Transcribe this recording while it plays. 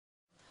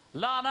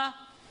Lana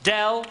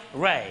Del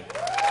Rey.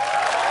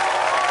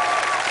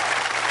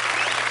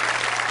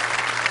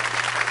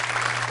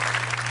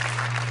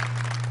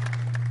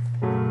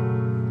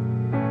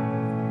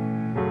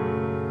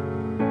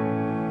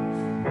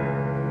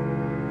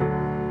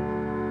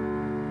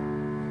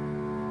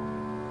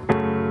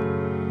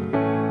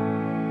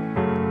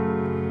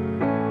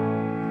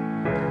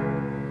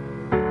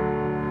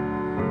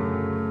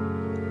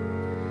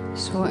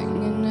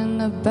 Swinging in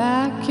the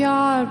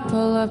backyard,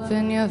 pull up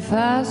in your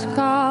fast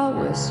car,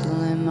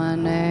 whistling my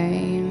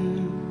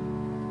name.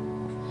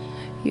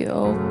 You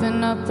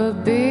open up a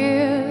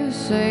beer,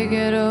 say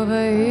get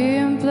over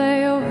here and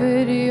play your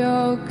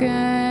video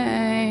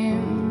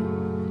game.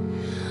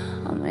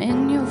 I'm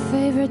in your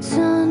favorite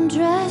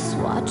sundress,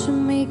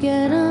 watching me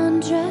get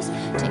undressed.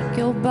 Take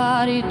your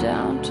body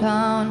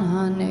downtown,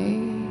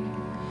 honey.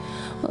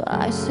 Well,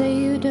 I say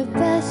you the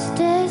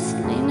bestest,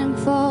 leaning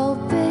for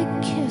a big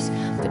kiss.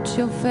 Put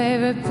your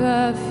favorite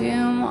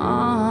perfume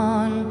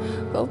on,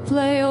 go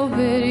play your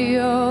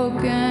video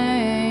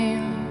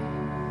game.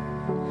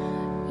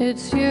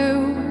 It's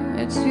you,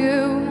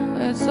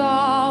 it's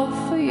all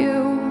for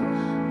you.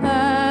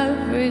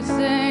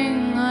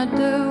 Everything I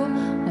do,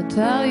 I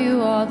tell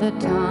you all the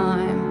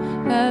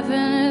time.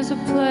 Heaven is a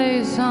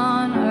place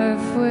on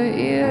earth with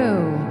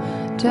you.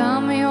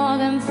 Tell me all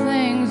them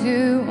things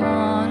you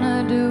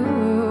wanna do.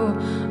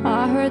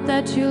 I heard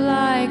that you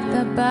like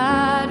the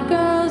bad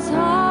girls,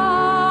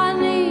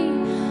 honey.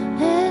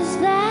 Is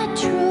that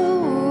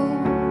true?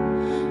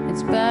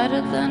 It's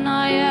better than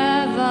I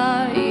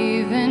ever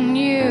even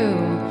knew.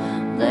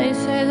 They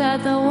say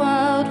that the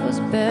world was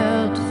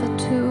built for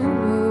two,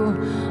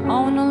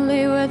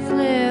 only worth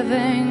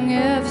living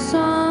if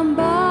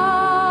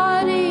somebody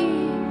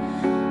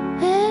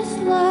is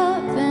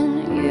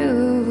loving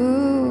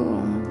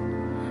you.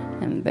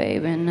 And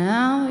baby,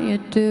 now you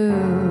do.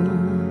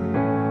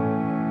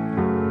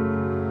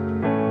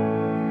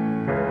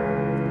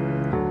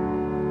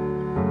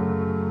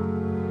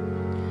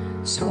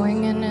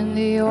 Swinging in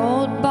the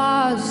old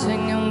bars,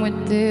 singing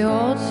with the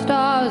old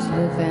stars,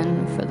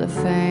 living for the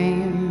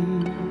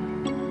fame.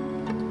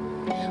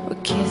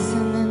 We're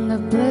kissing in the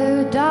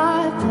blue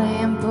dark,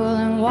 playing,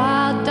 pulling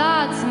wild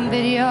dots and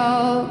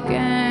video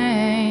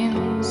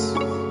games.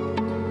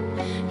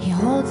 He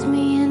holds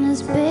me in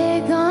his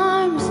big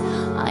arms,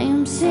 I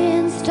am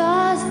seeing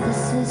stars,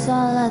 this is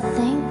all I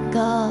think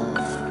of.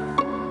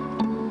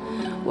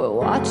 We're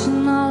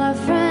watching all our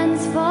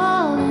friends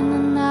fall in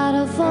and out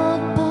of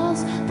old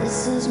balls.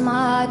 This is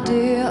my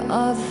idea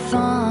of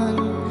fun,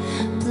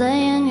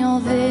 playing your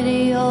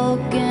video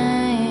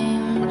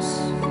games.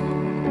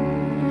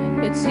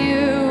 It's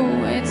you,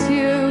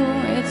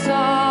 it's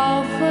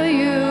all for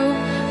you.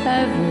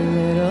 Every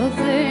little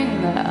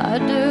thing that I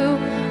do,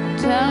 I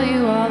tell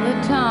you all the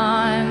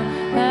time.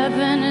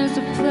 Heaven is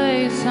a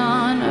place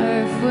on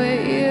earth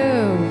with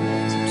you.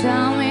 So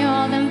tell me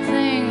all them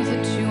things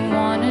that you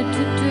wanted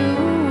to do.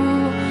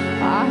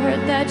 I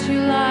heard that you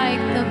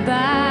like the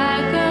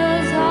bad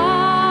girls,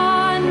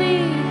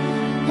 honey.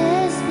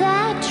 Is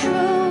that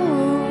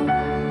true?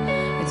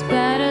 It's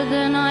better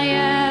than I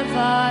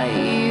ever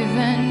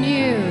even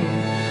knew.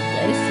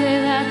 They say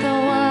that the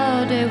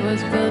world, it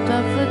was built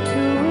up for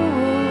two,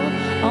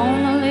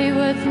 only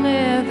worth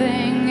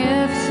living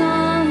if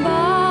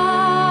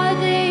somebody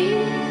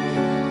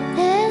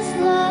is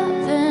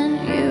loving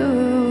you.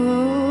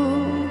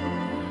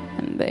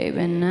 And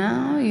baby,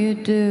 now you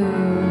do.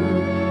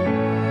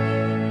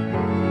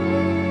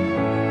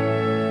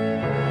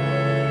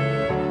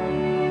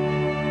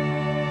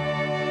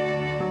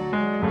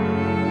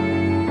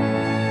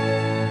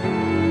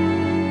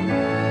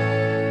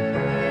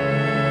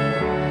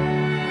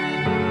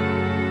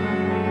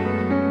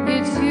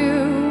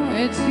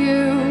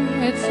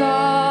 It's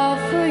all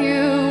for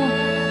you.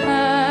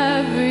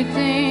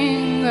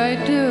 Everything I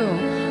do,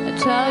 I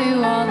tell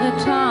you all the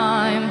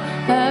time.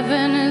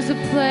 Heaven is a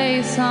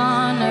place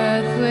on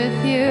earth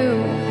with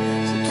you.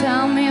 So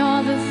tell me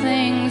all the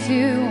things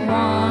you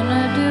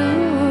wanna do.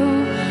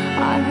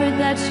 I heard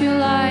that you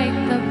like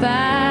the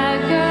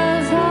bad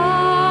girls,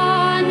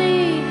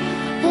 honey.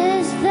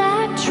 Is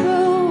that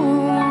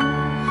true?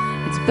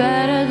 It's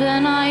better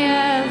than I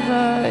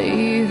ever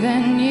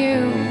even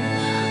knew.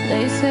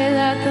 They say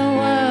that the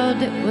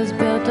world, it was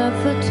built up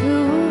for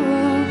two,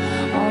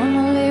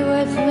 only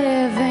worth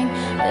living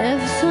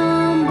if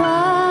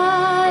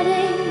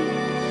somebody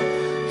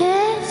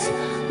is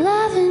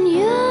loving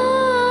you.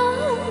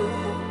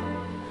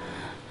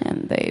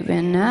 And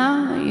baby,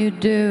 now you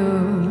do.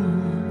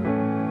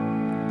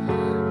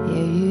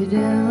 Yeah, you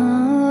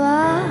do.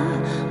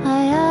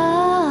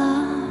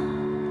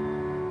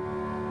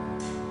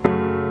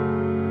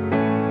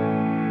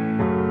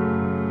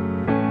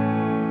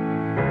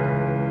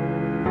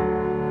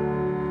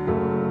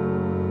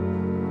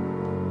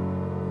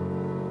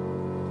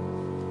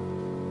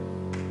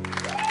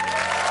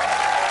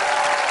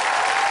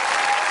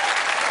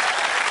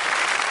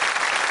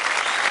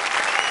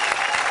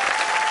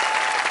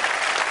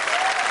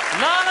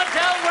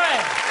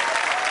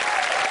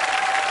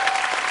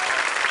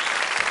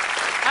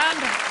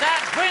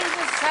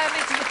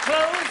 sadly to the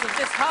close of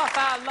this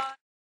half-hour live.